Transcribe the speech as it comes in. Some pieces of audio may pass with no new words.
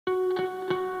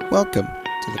Welcome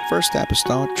to the First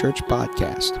Apostolic Church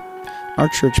Podcast. Our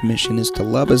church mission is to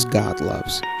love as God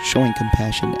loves, showing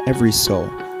compassion to every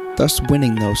soul, thus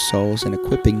winning those souls and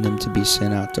equipping them to be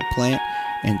sent out to plant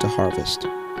and to harvest.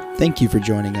 Thank you for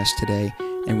joining us today,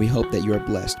 and we hope that you are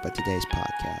blessed by today's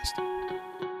podcast.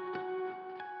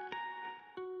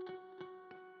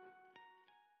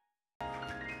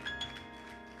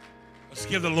 Let's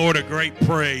give the Lord a great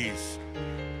praise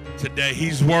today.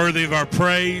 He's worthy of our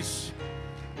praise.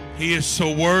 He is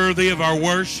so worthy of our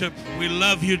worship. We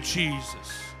love you, Jesus.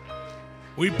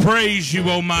 We praise you,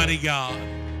 Almighty God.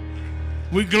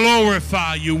 We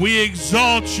glorify you. We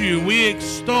exalt you. We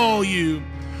extol you.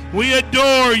 We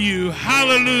adore you.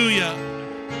 Hallelujah.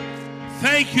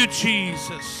 Thank you,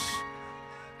 Jesus.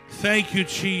 Thank you,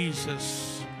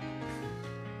 Jesus.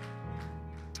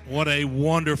 What a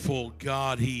wonderful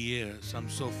God he is. I'm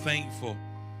so thankful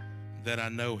that I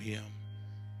know him.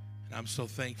 And I'm so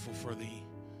thankful for the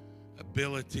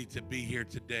ability to be here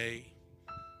today,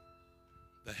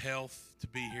 the health to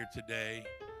be here today.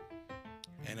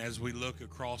 And as we look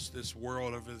across this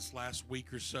world over this last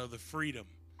week or so, the freedom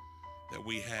that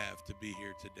we have to be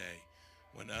here today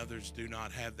when others do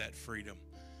not have that freedom.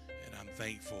 And I'm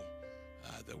thankful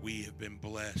that we have been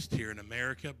blessed here in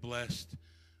America, blessed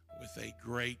with a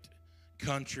great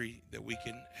country that we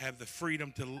can have the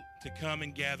freedom to come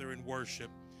and gather and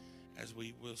worship as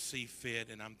we will see fit.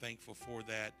 And I'm thankful for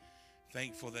that.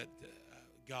 Thankful that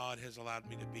God has allowed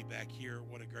me to be back here.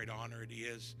 What a great honor it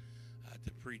is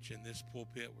to preach in this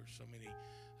pulpit where so many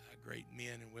great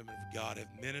men and women of God have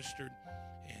ministered,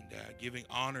 and giving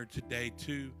honor today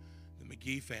to the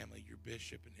McGee family, your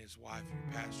bishop and his wife,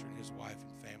 your pastor and his wife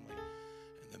and family,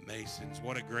 and the Masons.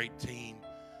 What a great team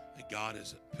that God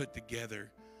has put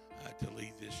together to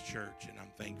lead this church, and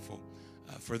I'm thankful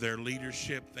for their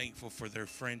leadership, thankful for their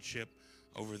friendship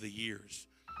over the years.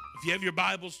 If you have your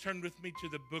Bibles, turn with me to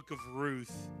the book of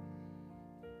Ruth.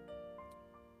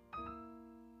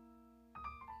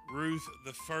 Ruth,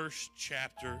 the first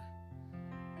chapter,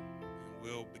 and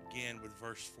we'll begin with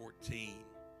verse 14.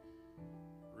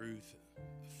 Ruth,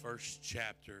 the first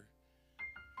chapter,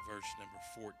 verse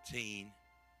number 14.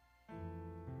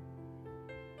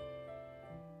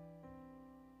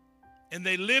 And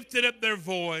they lifted up their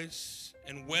voice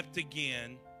and wept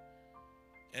again.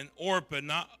 And Orpah,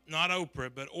 not Oprah,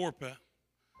 but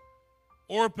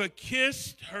Orpah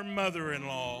kissed her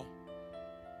mother-in-law,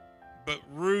 but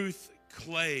Ruth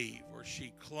clave, or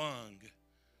she clung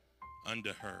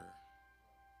unto her.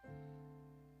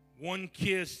 One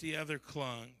kissed, the other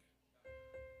clung.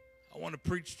 I want to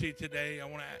preach to you today. I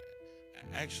want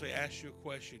to actually ask you a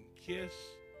question. Kiss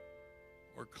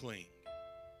or cling?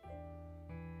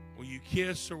 Will you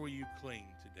kiss or will you cling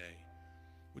today?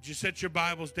 Would you set your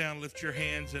Bibles down, lift your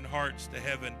hands and hearts to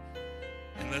heaven,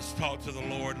 and let's talk to the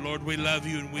Lord. Lord, we love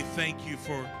you and we thank you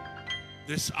for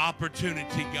this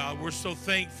opportunity, God. We're so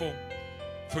thankful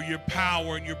for your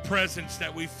power and your presence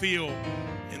that we feel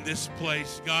in this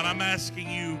place. God, I'm asking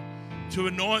you to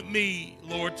anoint me,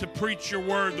 Lord, to preach your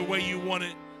word the way you want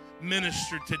it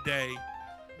ministered today.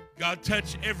 God,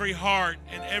 touch every heart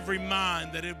and every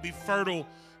mind, that it be fertile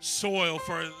soil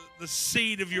for the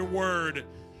seed of your word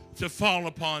to fall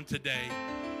upon today.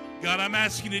 God, I'm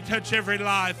asking you to touch every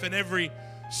life and every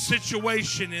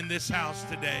situation in this house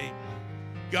today.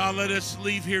 God, let us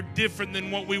leave here different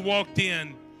than what we walked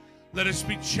in. Let us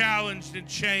be challenged and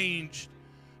changed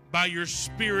by your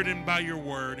spirit and by your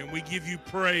word. And we give you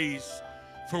praise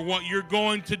for what you're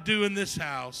going to do in this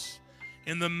house.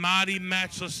 In the mighty,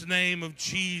 matchless name of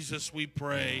Jesus, we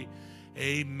pray.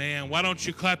 Amen. Why don't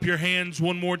you clap your hands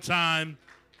one more time?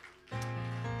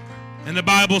 And the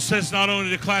Bible says not only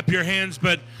to clap your hands,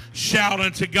 but shout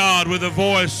unto God with a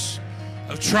voice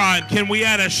of triumph. Can we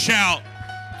add a shout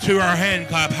to our hand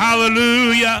clap?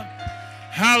 Hallelujah,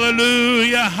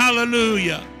 hallelujah,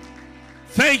 hallelujah.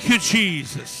 Thank you,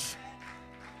 Jesus.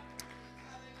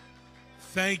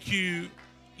 Thank you.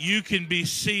 You can be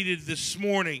seated this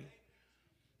morning.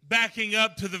 Backing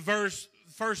up to the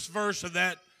first verse of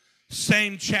that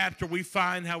same chapter, we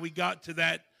find how we got to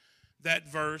that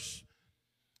verse.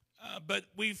 But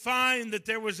we find that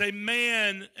there was a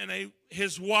man and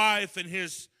his wife and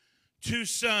his two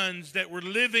sons that were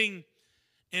living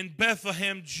in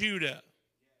Bethlehem, Judah.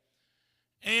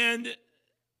 And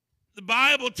the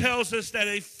Bible tells us that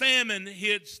a famine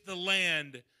hits the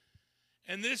land.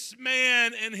 And this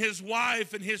man and his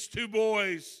wife and his two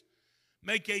boys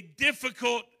make a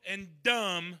difficult and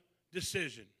dumb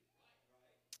decision.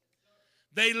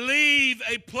 They leave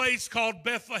a place called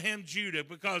Bethlehem, Judah,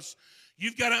 because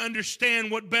you've got to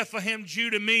understand what Bethlehem,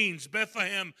 Judah means.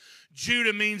 Bethlehem,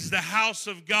 Judah means the house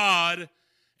of God,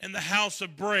 and the house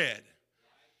of bread.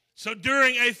 So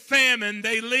during a famine,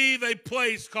 they leave a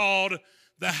place called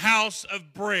the house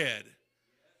of bread.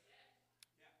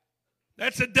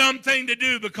 That's a dumb thing to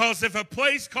do, because if a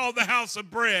place called the house of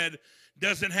bread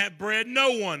doesn't have bread,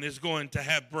 no one is going to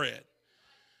have bread.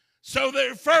 So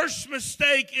their first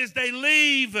mistake is they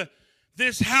leave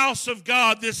this house of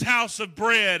God, this house of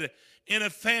bread, in a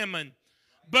famine.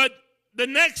 But the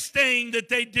next thing that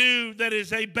they do that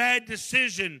is a bad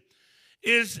decision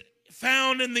is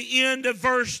found in the end of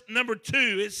verse number 2.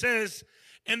 It says,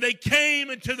 and they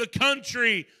came into the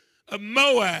country of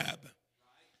Moab,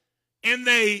 and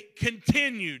they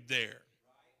continued there.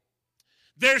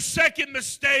 Their second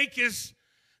mistake is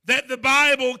that the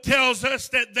Bible tells us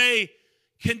that they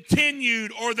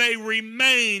continued or they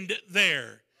remained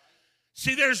there.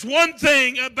 See, there's one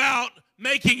thing about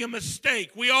making a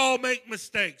mistake. We all make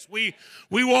mistakes. We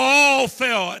will all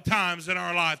fail at times in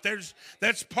our life.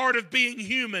 That's part of being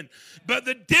human. But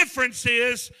the difference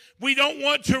is we don't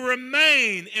want to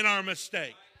remain in our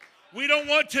mistake. We don't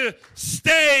want to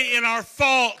stay in our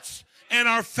faults and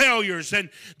our failures. And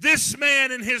this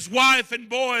man and his wife and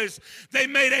boys, they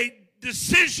made a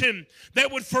decision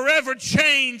that would forever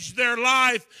change their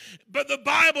life. But the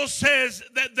Bible says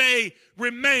that they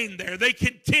remained there. They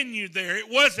continued there. It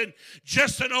wasn't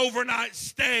just an overnight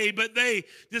stay, but they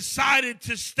decided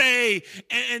to stay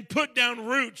and put down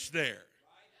roots there.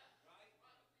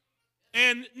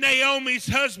 And Naomi's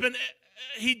husband,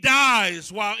 he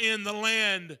dies while in the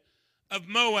land of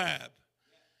Moab.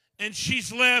 And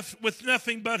she's left with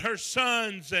nothing but her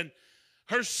sons. And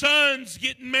her sons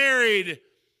get married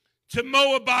to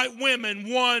Moabite women,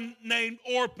 one named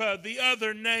Orpah, the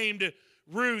other named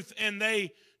Ruth, and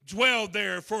they dwelled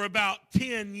there for about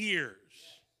 10 years.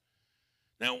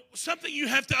 Now, something you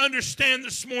have to understand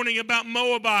this morning about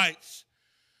Moabites.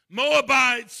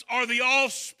 Moabites are the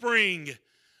offspring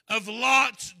of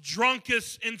Lot's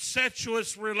drunkest,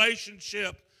 incestuous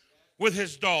relationship with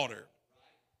his daughter.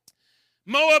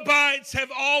 Moabites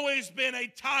have always been a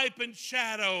type and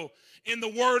shadow in the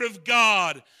Word of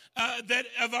God, that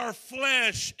of our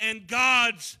flesh and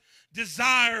God's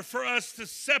desire for us to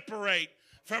separate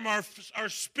from our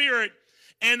spirit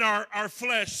and our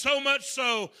flesh. So much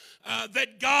so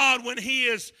that God, when he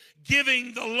is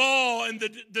giving the law and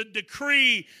the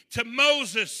decree to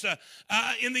Moses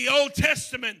in the Old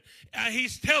Testament,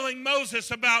 he's telling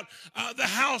Moses about the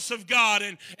house of God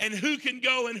and who can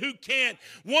go and who can't.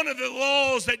 One of the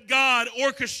laws that God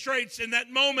orchestrates in that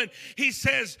moment, he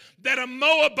says that a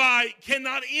Moabite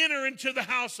cannot enter into the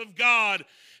house of God.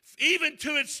 Even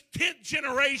to its 10th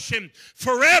generation,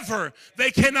 forever,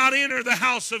 they cannot enter the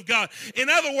house of God. In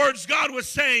other words, God was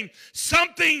saying,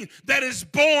 something that is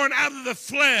born out of the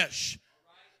flesh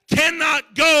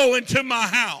cannot go into my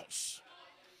house.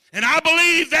 And I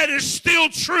believe that is still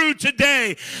true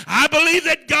today. I believe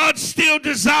that God still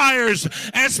desires,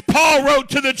 as Paul wrote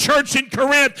to the church in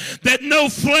Corinth, that no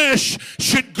flesh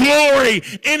should glory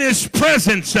in his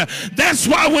presence. That's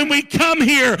why when we come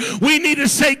here, we need to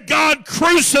say, God,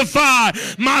 crucify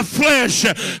my flesh.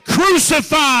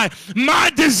 Crucify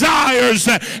my desires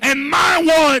and my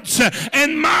wants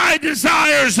and my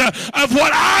desires of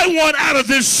what I want out of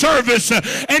this service.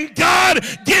 And God,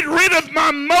 get rid of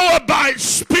my Moabite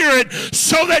spirit,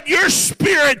 so that your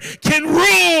spirit can rule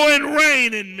and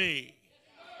reign in me.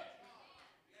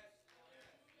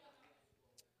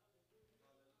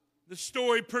 The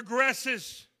story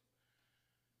progresses.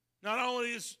 Not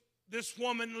only does this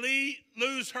woman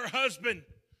lose her husband,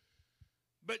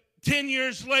 but 10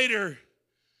 years later,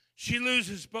 she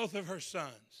loses both of her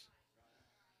sons.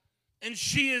 And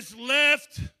she is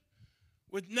left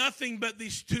with nothing but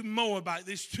these two Moabites,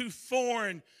 these two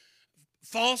foreign,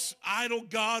 false idol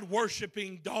God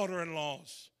worshiping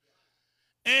daughter-in-laws.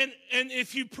 And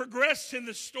if you progress in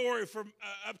the story from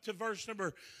up to verse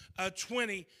number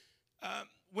 20,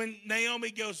 when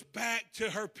Naomi goes back to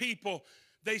her people,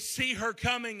 they see her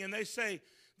coming and they say,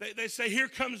 here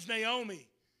comes Naomi.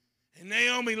 And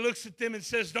Naomi looks at them and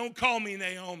says, don't call me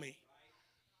Naomi.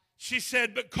 She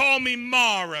said, but call me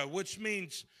Mara, which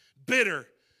means bitter.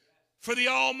 For the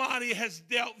Almighty has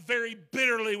dealt very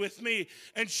bitterly with me.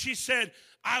 And she said,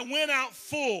 I went out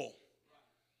full.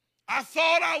 I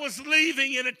thought I was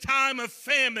leaving in a time of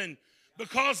famine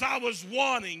because I was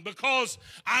wanting, because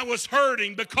I was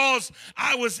hurting, because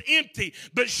I was empty.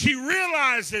 But she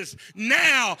realizes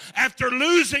now, after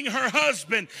losing her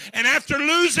husband and after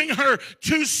losing her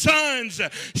two sons,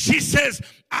 she says,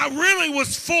 I really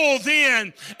was full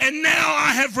then, and now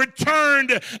I have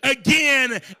returned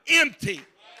again empty.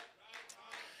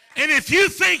 And if you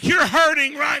think you're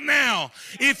hurting right now,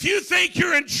 if you think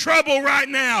you're in trouble right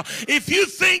now, if you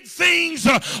think things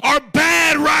are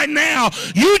bad right now,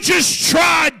 you just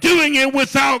try doing it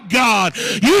without God.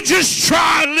 You just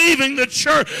try leaving the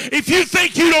church. If you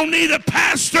think you don't need a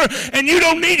pastor and you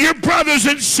don't need your brothers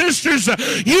and sisters,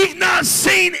 you've not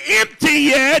seen empty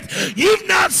yet. You've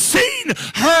not seen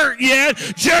hurt yet.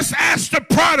 Just ask the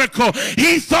prodigal.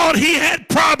 He thought he had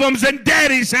problems in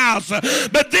daddy's house,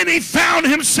 but then he found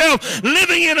himself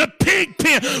living in a pig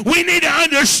pen. We need to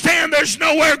understand there's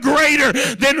nowhere greater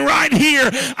than right here.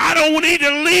 I don't need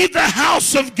to leave the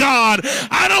house of God.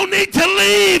 I don't need to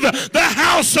leave the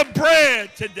house of bread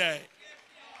today.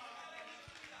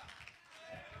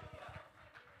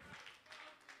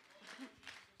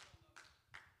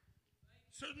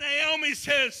 So Naomi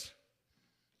says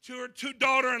to her two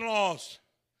daughter-in-laws,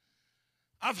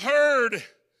 I've heard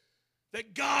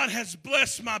that God has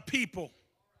blessed my people.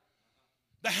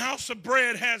 The house of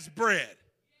bread has bread.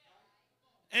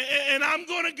 And I'm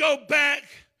going to go back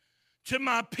to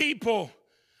my people.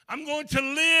 I'm going to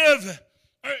live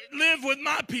with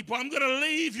my people. I'm going to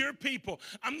leave your people.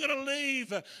 I'm going to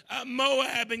leave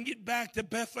Moab and get back to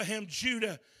Bethlehem,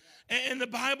 Judah. And the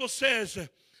Bible says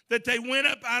that they went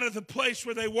up out of the place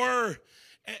where they were,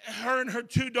 her and her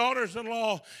two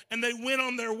daughters-in-law, and they went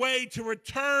on their way to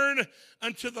return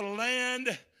unto the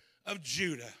land of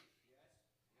Judah.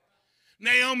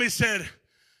 Naomi said,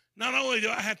 not only do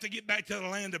I have to get back to the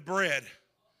land of bread,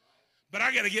 but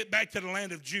I got to get back to the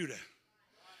land of Judah.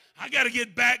 I got to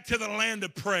get back to the land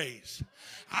of praise.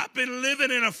 I've been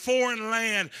living in a foreign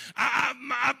land.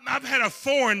 I've had a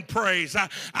foreign praise.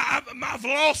 I've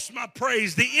lost my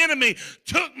praise. The enemy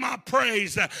took my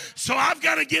praise. So I've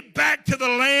got to get back to the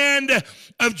land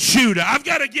of Judah. I've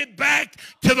got to get back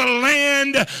to the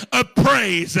land of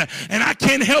praise. And I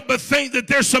can't help but think that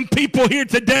there's some people here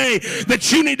today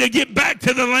that you need to get back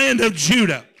to the land of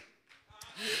Judah.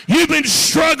 You've been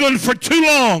struggling for too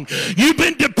long. You've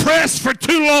been depressed for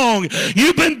too long.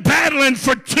 You've been battling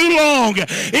for too long.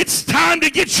 It's time to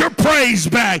get your praise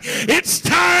back. It's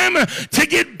time to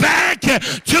get back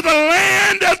to the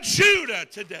land of Judah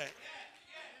today.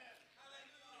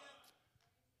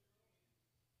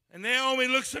 And Naomi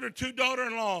looks at her two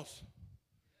daughter-in-laws.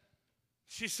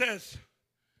 She says,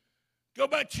 go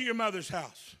back to your mother's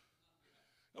house.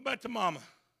 Go back to mama.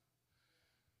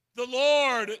 The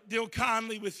Lord deal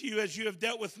kindly with you as you have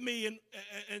dealt with me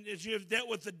and as you have dealt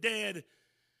with the dead.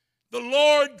 The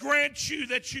Lord grant you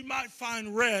that you might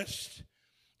find rest,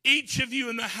 each of you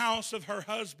in the house of her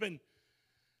husband.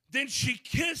 Then she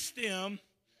kissed him.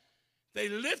 They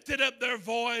lifted up their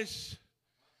voice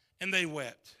and they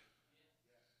wept.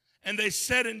 And they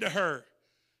said unto her,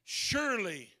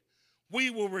 surely we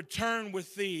will return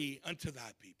with thee unto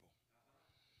thy people.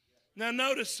 Now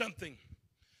notice something.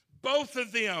 Both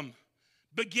of them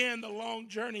began the long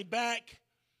journey back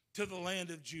to the land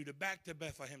of Judah, back to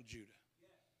Bethlehem, Judah.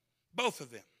 Both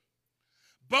of them.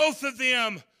 Both of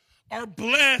them are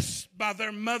blessed by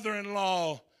their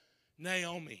mother-in-law,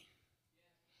 Naomi.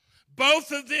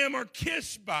 Both of them are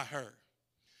kissed by her.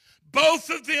 Both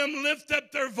of them lift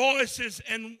up their voices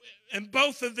and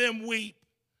both of them weep.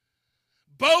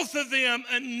 Both of them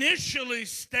initially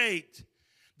state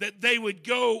that they would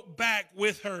go back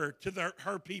with her to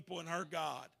her people and her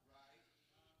God.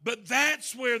 But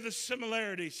that's where the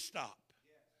similarities stop.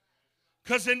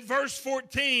 Because in verse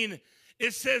 14,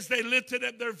 it says they lifted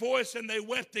up their voice and they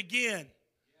wept again.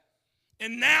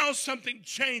 And now something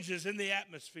changes in the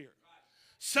atmosphere.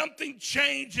 Something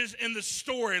changes in the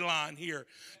storyline here.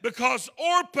 Because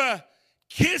Orpah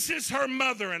kisses her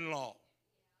mother-in-law.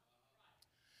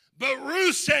 But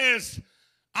Ruth says,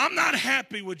 I'm not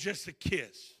happy with just a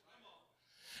kiss.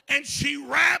 And she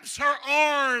wraps her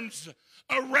arms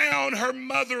around her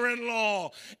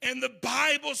mother-in-law. And the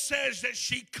Bible says that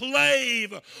she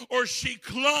clave or she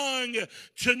clung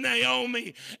to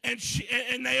Naomi. And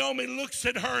Naomi looks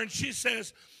at her and she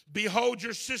says, behold,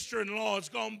 your sister-in-law has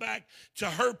gone back to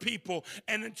her people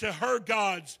and into her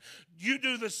gods. You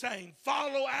do the same.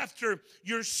 Follow after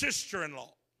your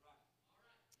sister-in-law.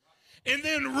 And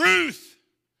then Ruth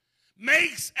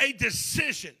makes a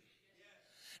decision.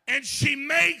 And she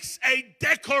makes a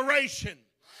declaration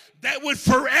that would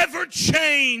forever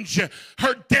change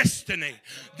her destiny,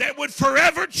 that would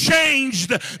forever change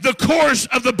the course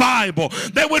of the Bible,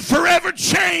 that would forever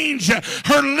change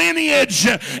her lineage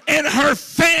and her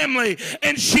family.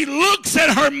 And she looks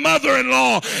at her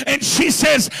mother-in-law and she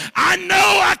says, I know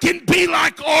I can be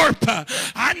like Orpah.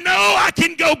 I know I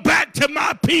can go back to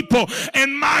my people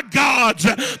and my gods.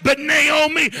 But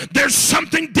Naomi, there's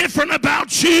something different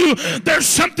about you. There's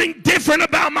something different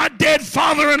about my dead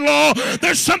father-in-law.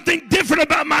 There's something different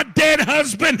about my dead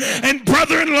husband and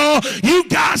brother-in-law. You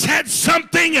guys had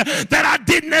something that I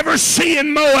didn't ever see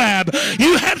in Moab.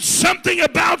 You have something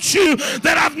about you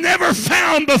that I've never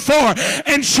found before.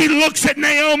 And she looks at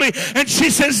Naomi and she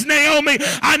says, Naomi,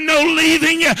 I know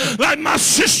leaving like my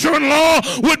sister-in-law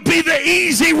would be the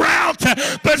easy route,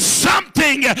 but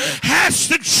something has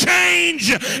to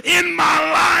change in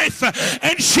my life.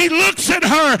 And she looks at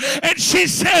her and she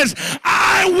says,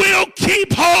 I will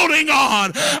keep holding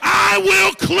on. I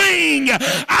will cling.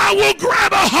 I will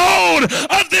grab a hold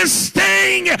of this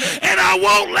thing and I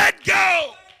won't let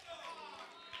go.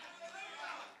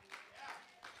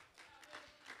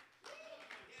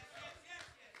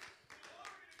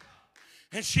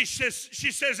 And she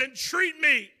says, entreat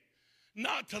me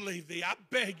not to leave thee. I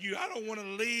beg you, I don't want to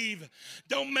leave.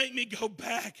 Don't make me go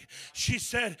back. She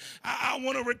said, I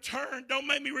want to return. Don't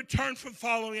make me return from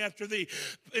following after thee.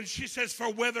 And she says, for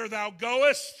whither thou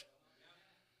goest,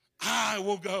 I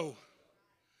will go.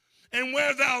 And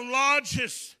where thou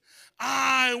lodgest,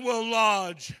 I will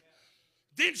lodge.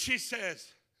 Then she says,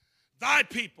 thy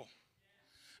people.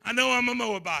 I know I'm a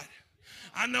Moabite.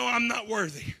 I know I'm not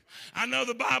worthy. I know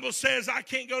the Bible says I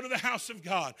can't go to the house of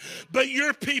God. But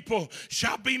your people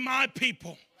shall be my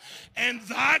people. And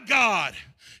thy God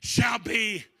shall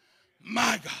be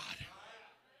my God.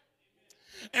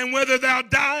 And whether thou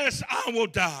diest, I will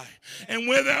die. And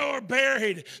where thou art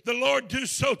buried, the Lord do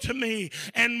so to me.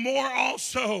 And more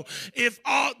also, if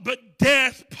aught but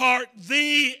death part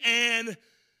thee and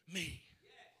me.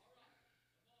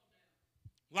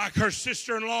 Like her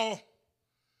sister-in-law,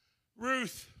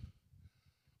 Ruth,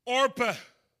 Orpah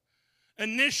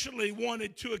initially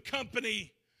wanted to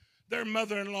accompany their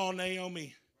mother-in-law,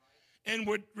 Naomi, and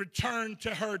would return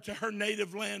to her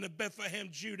native land of Bethlehem,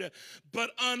 Judah.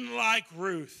 But unlike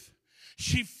Ruth,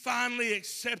 she finally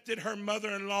accepted her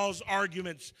mother-in-law's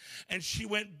arguments, and she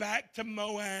went back to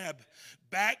Moab,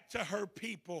 back to her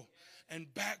people,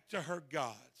 and back to her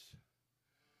gods.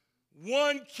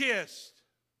 One kissed,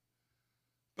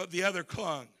 but the other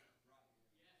clung.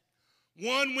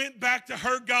 One went back to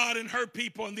her God and her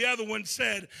people, and the other one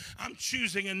said, I'm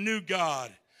choosing a new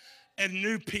God and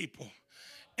new people.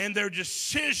 And their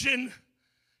decision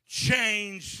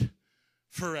changed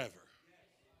forever.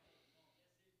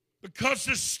 Because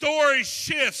the story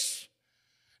shifts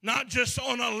not just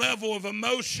on a level of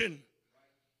emotion,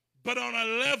 but on a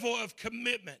level of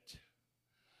commitment.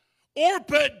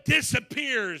 Orpah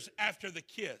disappears after the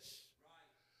kiss,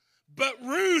 but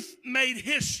Ruth made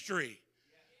history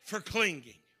for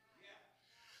clinging.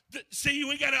 See,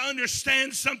 we got to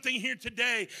understand something here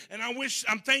today, and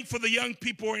I'm thankful the young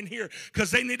people are in here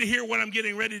because they need to hear what I'm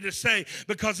getting ready to say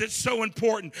because it's so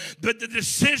important. But the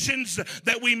decisions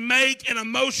that we make in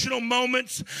emotional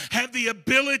moments have the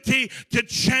ability to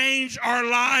change our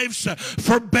lives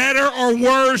for better or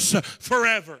worse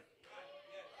forever.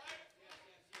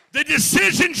 The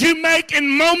decisions you make in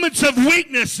moments of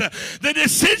weakness, the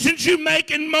decisions you make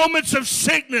in moments of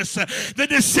sickness, the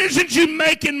decisions you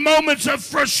make in moments of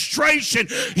frustration,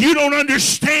 you don't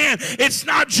understand. It's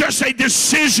not just a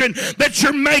decision that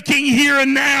you're making here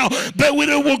and now, but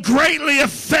it will greatly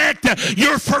affect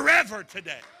your forever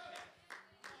today.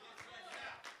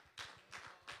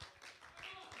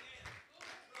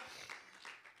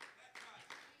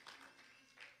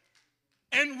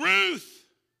 And Ruth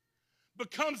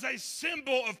becomes a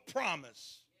symbol of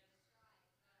promise.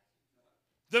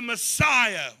 The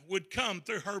Messiah would come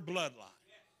through her bloodline.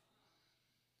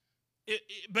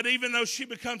 But even though she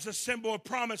becomes a symbol of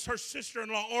promise, her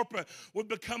sister-in-law Orpah would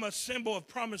become a symbol of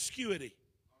promiscuity.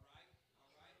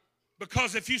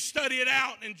 Because if you study it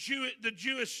out, and the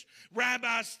Jewish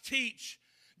rabbis teach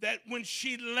that when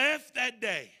she left that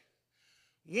day,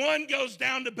 one goes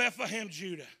down to Bethlehem,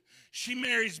 Judah. She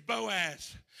marries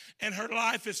Boaz, and her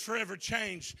life is forever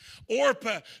changed.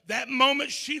 Orpah, that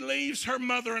moment she leaves her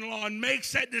mother-in-law and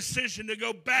makes that decision to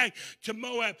go back to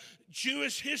Moab,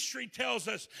 Jewish history tells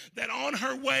us that on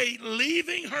her way,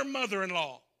 leaving her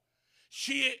mother-in-law,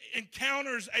 she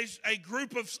encounters a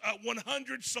group of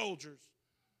 100 soldiers.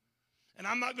 And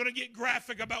I'm not going to get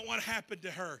graphic about what happened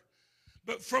to her.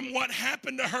 But from what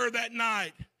happened to her that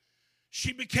night,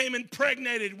 she became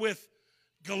impregnated with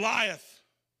Goliath,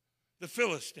 the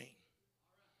Philistine.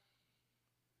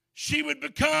 She would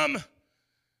become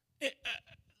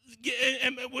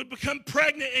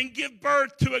pregnant and give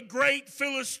birth to a great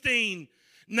Philistine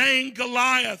named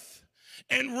Goliath.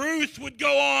 And Ruth would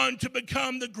go on to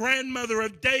become the grandmother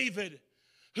of David,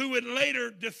 who would later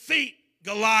defeat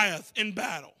Goliath in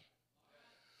battle.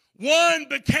 One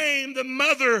became the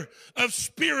mother of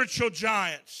spiritual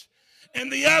giants,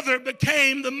 and the other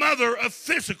became the mother of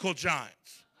physical giants.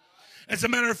 As a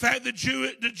matter of fact, the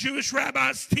Jewish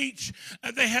rabbis teach,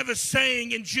 they have a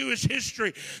saying in Jewish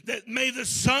history that may the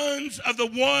sons of the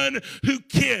one who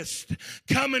kissed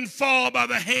come and fall by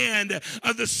the hand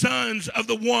of the sons of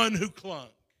the one who clung.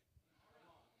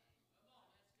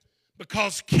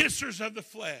 Because kissers of the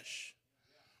flesh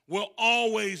will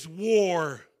always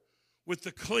war with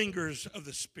the clingers of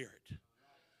the Spirit.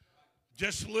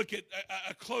 Just look at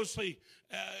a close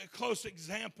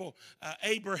example.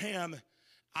 Abraham,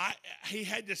 he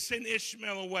had to send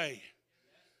Ishmael away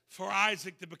for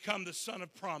Isaac to become the son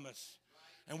of promise.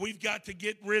 And we've got to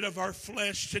get rid of our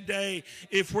flesh today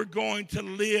if we're going to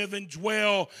live and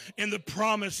dwell in the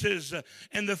promises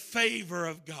and the favor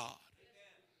of God.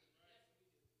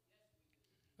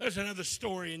 There's another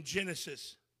story in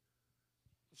Genesis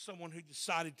of someone who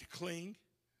decided to cling.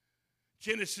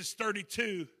 Genesis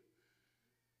 32,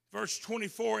 verse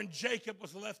 24, and Jacob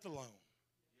was left alone.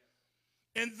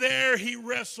 And there he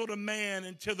wrestled a man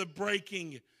until the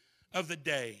breaking of the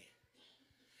day.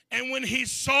 And when he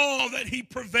saw that he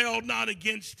prevailed not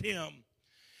against him,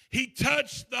 he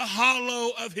touched the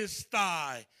hollow of his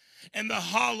thigh. And the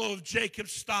hollow of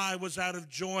Jacob's thigh was out of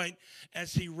joint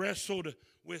as he wrestled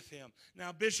with him.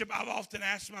 Now, Bishop, I've often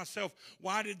asked myself,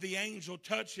 why did the angel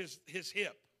touch his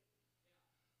hip?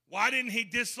 Why didn't he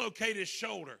dislocate his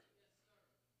shoulder?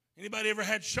 Anybody ever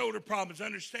had shoulder problems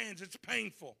understands it's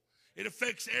painful. It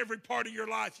affects every part of your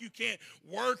life. You can't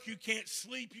work, you can't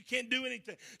sleep, you can't do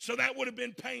anything. So that would have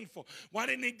been painful. Why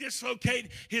didn't he dislocate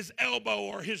his elbow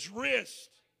or his wrist?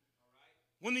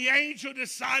 When the angel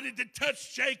decided to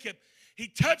touch Jacob, he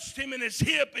touched him in his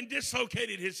hip and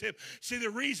dislocated his hip. See, the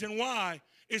reason why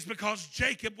is because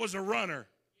Jacob was a runner.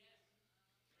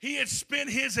 He had spent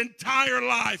his entire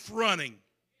life running.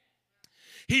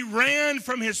 He ran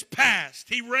from his past.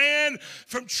 He ran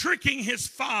from tricking his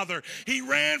father. He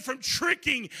ran from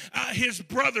tricking his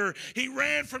brother. He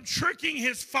ran from tricking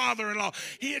his father-in-law.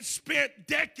 He had spent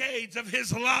decades of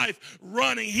his life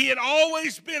running. He had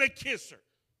always been a kisser.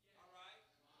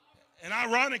 And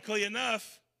ironically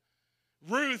enough,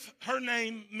 Ruth, her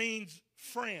name means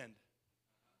friend.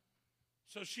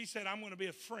 So she said, I'm going to be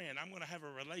a friend. I'm going to have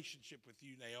a relationship with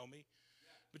you, Naomi.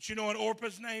 But you know what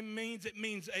Orpah's name means? It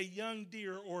means a young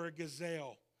deer or a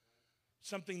gazelle,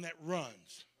 something that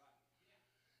runs.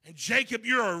 And Jacob,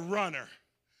 you're a runner.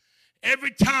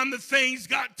 Every time the things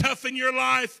got tough in your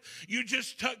life, you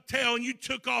just tucked tail and you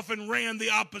took off and ran the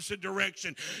opposite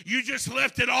direction. You just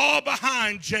left it all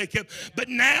behind, Jacob. But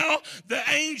now the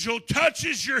angel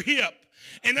touches your hip.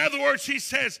 In other words, he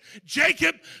says,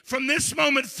 Jacob, from this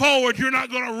moment forward, you're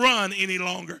not going to run any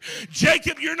longer.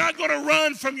 Jacob, you're not going to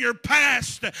run from your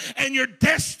past and your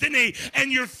destiny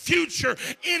and your future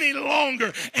any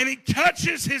longer. And he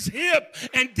touches his hip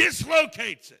and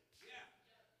dislocates it.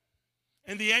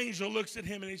 And the angel looks at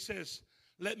him and he says,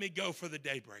 let me go, for the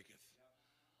day breaketh.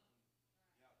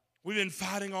 We've been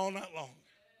fighting all night long.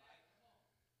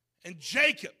 And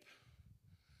Jacob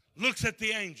looks at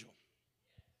the angel.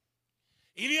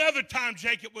 Any other time,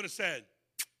 Jacob would have said,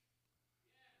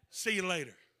 see you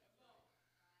later.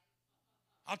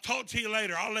 I'll talk to you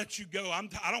later. I'll let you go.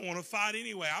 I don't want to fight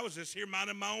anyway. I was just here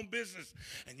minding my own business.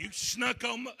 And you snuck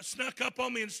up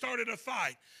on me and started a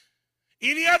fight.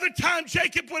 Any other time,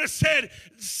 Jacob would have said,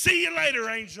 see you later,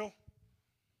 angel.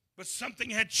 But something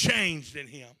had changed in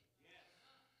him.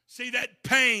 See, that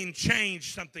pain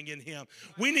changed something in him.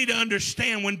 We need to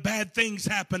understand when bad things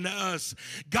happen to us,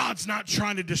 God's not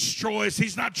trying to destroy us.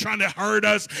 He's not trying to hurt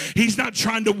us. He's not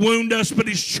trying to wound us, but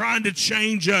he's trying to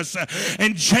change us.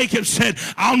 And Jacob said,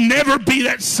 I'll never be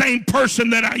that same person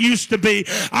that I used to be.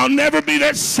 I'll never be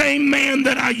that same man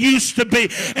that I used to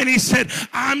be. And he said,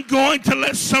 I'm going to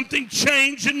let something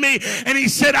change in me. And he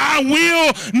said, I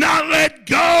will not let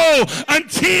go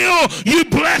until you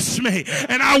bless me.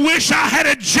 And I wish I had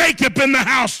a Jacob in the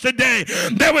house today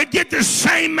that would get the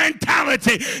same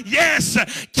mentality. Yes,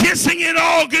 kissing it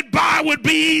all goodbye would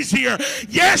be easier.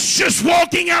 Yes, just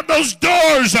walking out those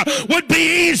doors would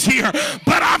be easier.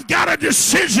 But I've got a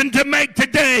decision to make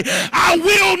today. I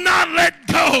will not let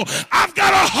go. I've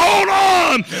got to hold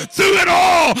on through it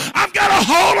all. I've got to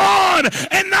hold on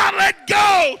and not let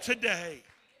go today.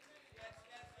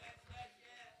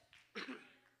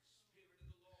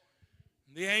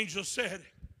 The angel said,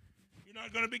 you're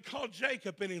not going to be called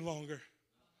Jacob any longer,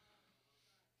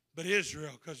 but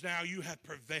Israel, because now you have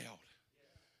prevailed.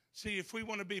 See, if we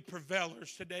want to be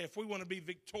prevailers today, if we want to be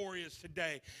victorious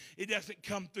today, it doesn't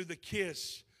come through the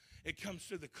kiss. It comes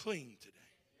through the cling today.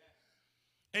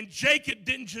 And Jacob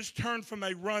didn't just turn from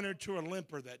a runner to a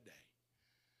limper that day.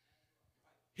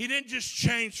 He didn't just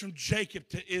change from Jacob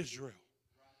to Israel,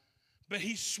 but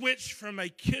he switched from a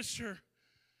kisser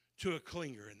to a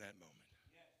clinger in that moment.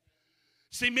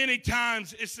 See, many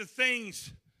times it's the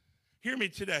things, hear me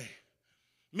today,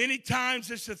 many times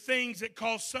it's the things that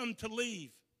cause some to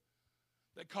leave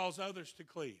that cause others to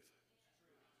cleave.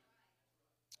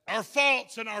 Our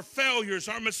faults and our failures,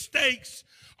 our mistakes,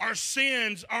 our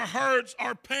sins, our hurts,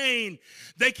 our pain,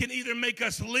 they can either make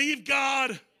us leave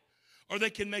God or they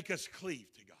can make us cleave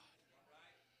to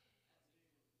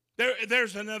God.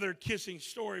 There's another kissing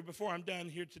story before I'm done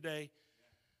here today.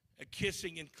 A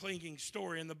kissing and clinging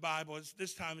story in the Bible.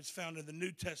 This time it's found in the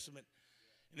New Testament.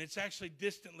 And it's actually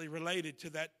distantly related to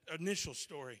that initial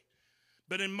story.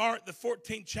 But in Mark, the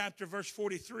 14th chapter, verse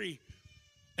 43,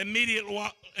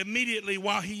 immediately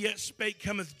while he yet spake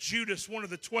cometh Judas, one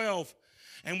of the 12,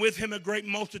 and with him a great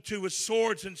multitude with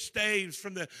swords and staves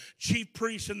from the chief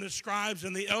priests and the scribes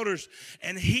and the elders.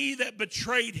 And he that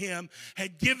betrayed him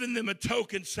had given them a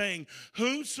token, saying,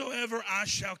 whomsoever I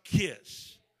shall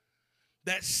kiss,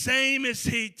 that same is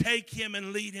he, take him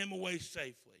and lead him away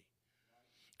safely.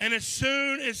 And as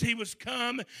soon as he was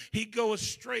come, he goeth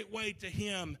straightway to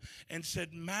him and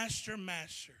said, Master,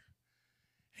 Master,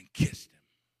 and kissed him.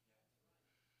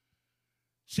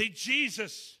 See,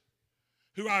 Jesus,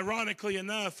 who ironically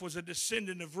enough was a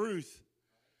descendant of Ruth,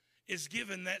 is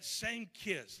given that same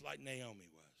kiss like Naomi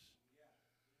was.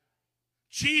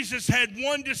 Jesus had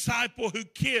one disciple who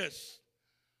kissed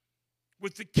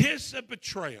with the kiss of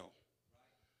betrayal,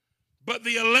 but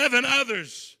the 11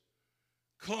 others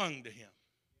clung to him.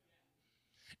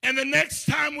 And the next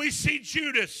time we see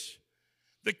Judas,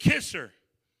 the kisser,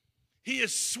 he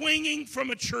is swinging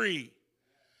from a tree,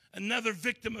 another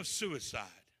victim of suicide.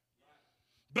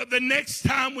 But the next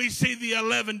time we see the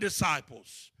 11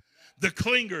 disciples, the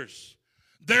clingers,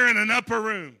 they're in an upper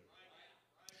room,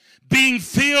 being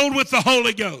filled with the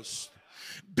Holy Ghost,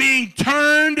 being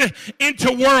turned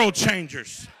into world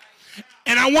changers.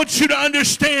 And I want you to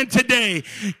understand today,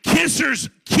 kissers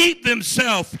keep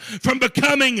themselves from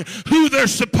becoming who they're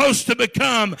supposed to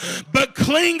become, but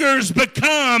clingers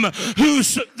become who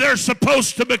they're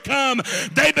supposed to become.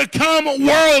 They become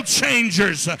world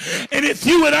changers. And if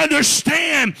you would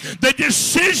understand the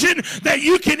decision that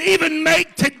you can even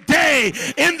make today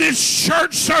in this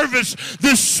church service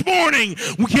this morning,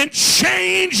 we can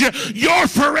change your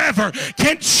forever,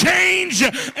 can change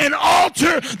and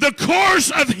alter the course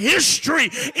of history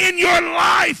in your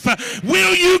life.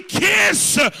 Will you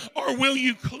kiss or will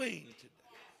you cling today?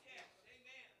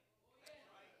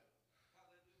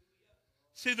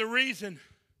 See, the reason,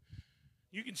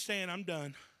 you can stand, I'm done,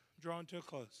 I'm drawing to a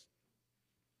close.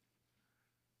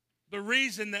 The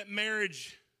reason that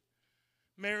marriages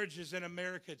in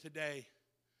America today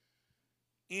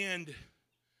end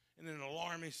in an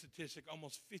alarming statistic,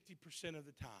 almost 50% of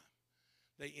the time,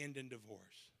 they end in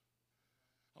divorce.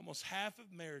 Almost half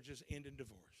of marriages end in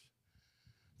divorce.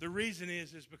 The reason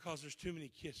is because there's too many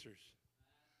kissers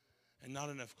and not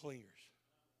enough clingers.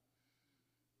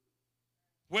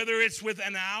 Whether it's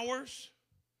within hours,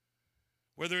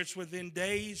 whether it's within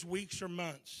days, weeks, or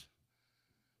months,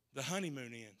 the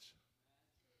honeymoon ends.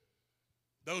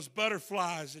 Those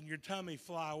butterflies in your tummy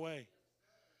fly away.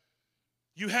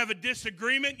 You have a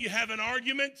disagreement, you have an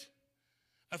argument,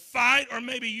 a fight, or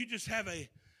maybe you just have a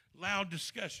loud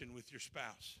discussion with your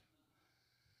spouse.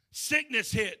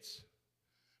 Sickness hits.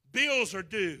 Bills are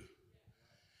due.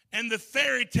 And the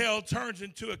fairy tale turns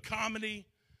into a comedy,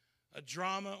 a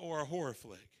drama, or a horror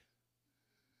flick.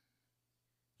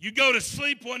 You go to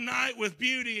sleep one night with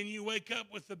beauty and you wake up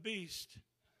with the beast.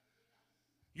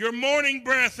 Your morning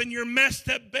breath and your messed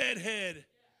up bed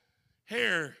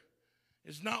hair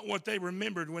is not what they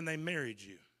remembered when they married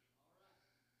you.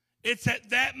 It's at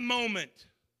that moment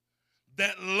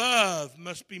that love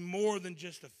must be more than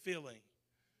just a feeling.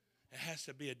 It has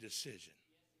to be a decision.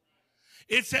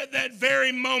 It's at that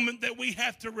very moment that we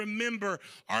have to remember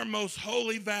our most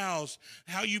holy vows,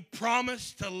 how you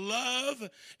promise to love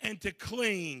and to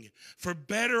cling for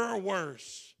better or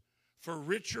worse, for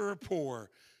richer or poor,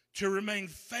 to remain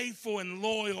faithful and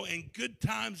loyal in good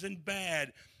times and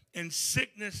bad, in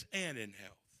sickness and in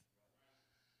health.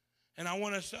 And I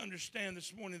want us to understand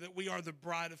this morning that we are the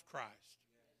bride of Christ.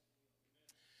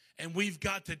 And we've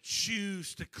got to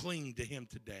choose to cling to him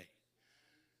today.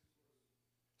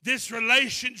 This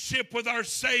relationship with our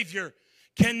Savior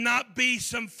cannot be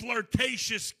some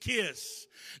flirtatious kiss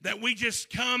that we just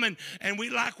come and we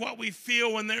like what we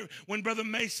feel when Brother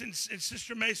Mason and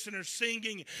Sister Mason are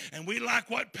singing, and we like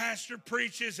what Pastor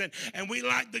preaches, and we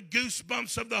like the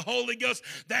goosebumps of the Holy Ghost.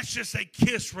 That's just a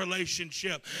kiss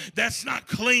relationship. That's not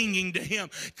clinging to Him.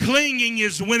 Clinging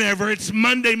is whenever it's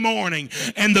Monday morning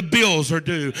and the bills are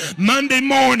due. Monday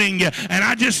morning and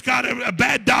I just got a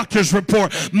bad doctor's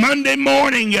report. Monday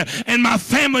morning and my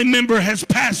family member has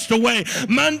passed away.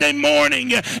 Monday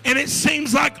morning and it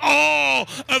seems like all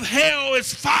of hell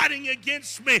is fighting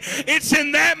against me. It's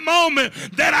in that moment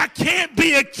that I can't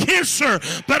be a kisser,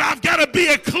 but I've got to be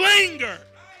a clinger.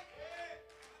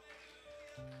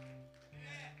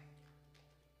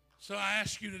 So I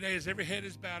ask you today, as every head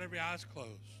is bowed, every eye is closed,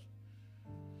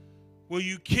 will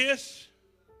you kiss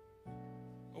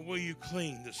or will you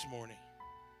cling this morning?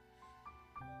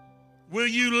 Will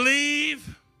you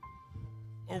leave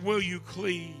or will you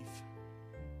cleave?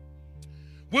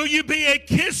 Will you be a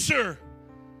kisser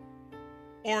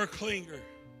or a clinger?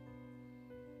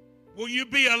 Will you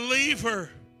be a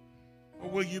leaver or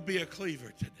will you be a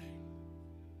cleaver today?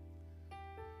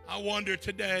 I wonder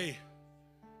today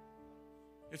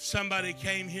if somebody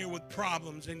came here with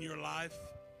problems in your life.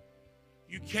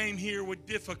 You came here with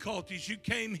difficulties. You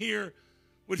came here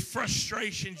with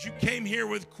frustrations. You came here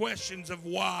with questions of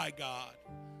why, God.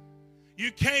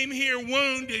 You came here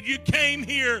wounded. You came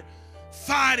here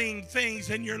fighting things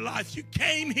in your life. You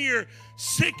came here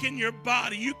sick in your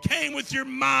body. You came with your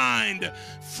mind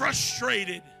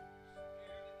frustrated.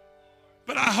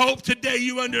 But I hope today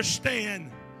you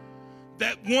understand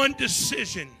that one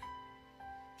decision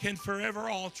can forever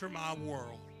alter my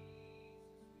world.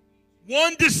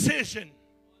 One decision.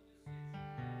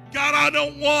 God, I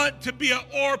don't want to be an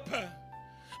Orpah.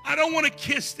 I don't want to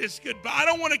kiss this goodbye. I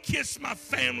don't want to kiss my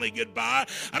family goodbye.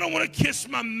 I don't want to kiss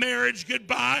my marriage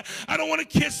goodbye. I don't want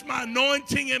to kiss my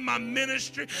anointing and my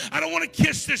ministry. I don't want to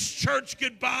kiss this church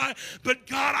goodbye. But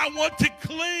God, I want to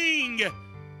cling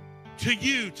to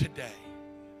you today.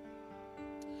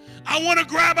 I want to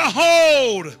grab a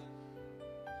hold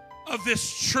of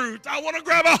this truth. I want to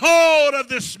grab a hold of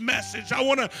this message. I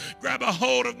want to grab a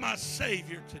hold of my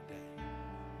Savior today.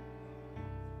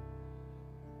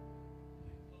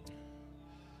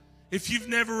 If you've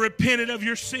never repented of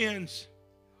your sins,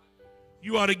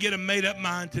 you ought to get a made-up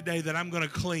mind today that I'm going to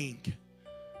cling.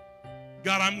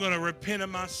 God, I'm going to repent of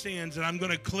my sins and I'm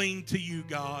going to cling to you,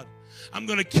 God. I'm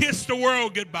going to kiss the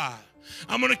world goodbye.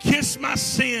 I'm going to kiss my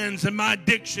sins and my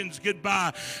addictions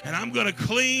goodbye, and I'm going to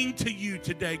cling to you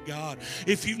today, God.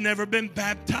 If you've never been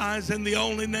baptized in the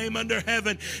only name under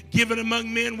heaven given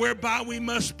among men whereby we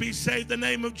must be saved, the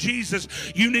name of Jesus,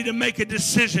 you need to make a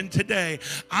decision today.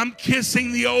 I'm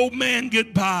kissing the old man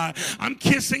goodbye. I'm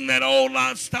kissing that old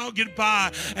lifestyle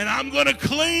goodbye, and I'm going to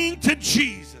cling to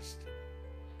Jesus.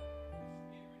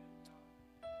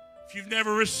 If you've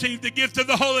never received the gift of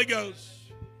the Holy Ghost,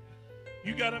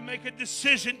 you got to make a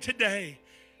decision today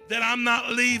that I'm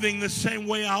not leaving the same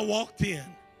way I walked in.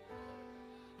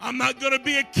 I'm not going to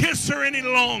be a kisser any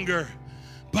longer,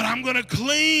 but I'm going to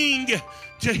cling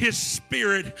to His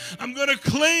Spirit. I'm going to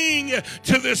cling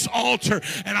to this altar,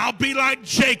 and I'll be like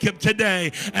Jacob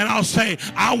today, and I'll say,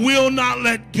 I will not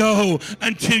let go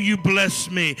until you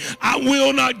bless me. I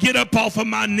will not get up off of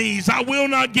my knees. I will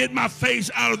not get my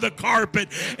face out of the carpet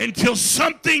until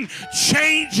something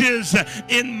changes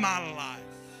in my life.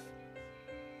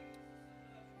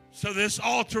 So this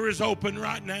altar is open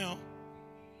right now.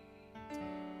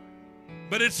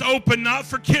 But it's open not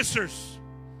for kissers,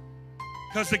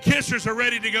 because the kissers are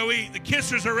ready to go eat. The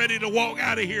kissers are ready to walk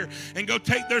out of here and go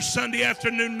take their Sunday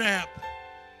afternoon nap.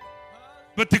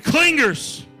 But the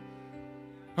clingers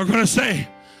are going to say,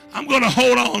 I'm going to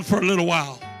hold on for a little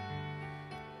while.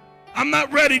 I'm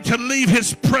not ready to leave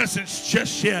His presence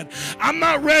just yet. I'm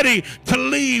not ready to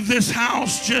leave this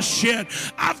house just yet.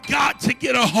 I've got to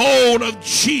get a hold of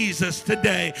Jesus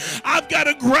today. I've got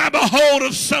to grab a hold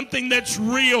of something that's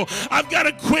real. I've got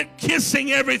to quit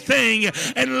kissing everything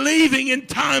and leaving in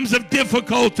times of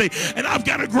difficulty. And I've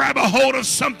got to grab a hold of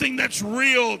something that's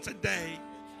real today.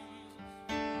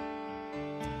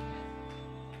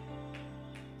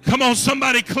 Come on,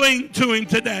 somebody cling to Him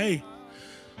today.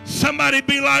 Somebody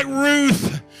be like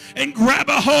Ruth and grab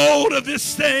a hold of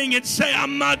this thing and say,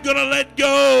 I'm not going to let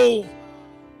go.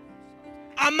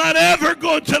 I'm not ever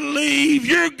going to leave.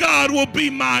 Your God will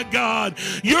be my God.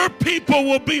 Your people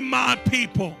will be my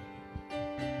people.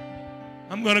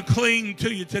 I'm going to cling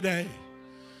to you today.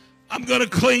 I'm going to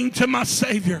cling to my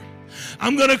Savior.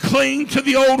 I'm going to cling to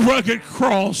the old rugged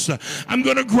cross. I'm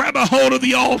going to grab a hold of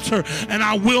the altar, and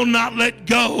I will not let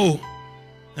go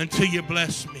until you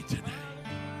bless me today.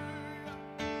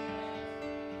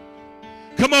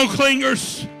 Come on,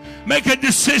 clingers. Make a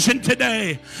decision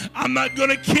today. I'm not going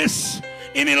to kiss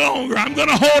any longer. I'm going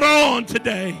to hold on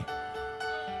today.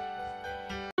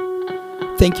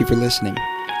 Thank you for listening.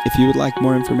 If you would like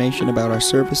more information about our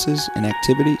services and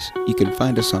activities, you can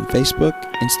find us on Facebook,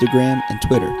 Instagram, and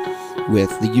Twitter with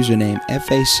the username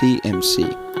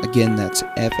FACMC. Again, that's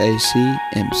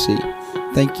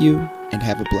FACMC. Thank you, and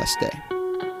have a blessed day.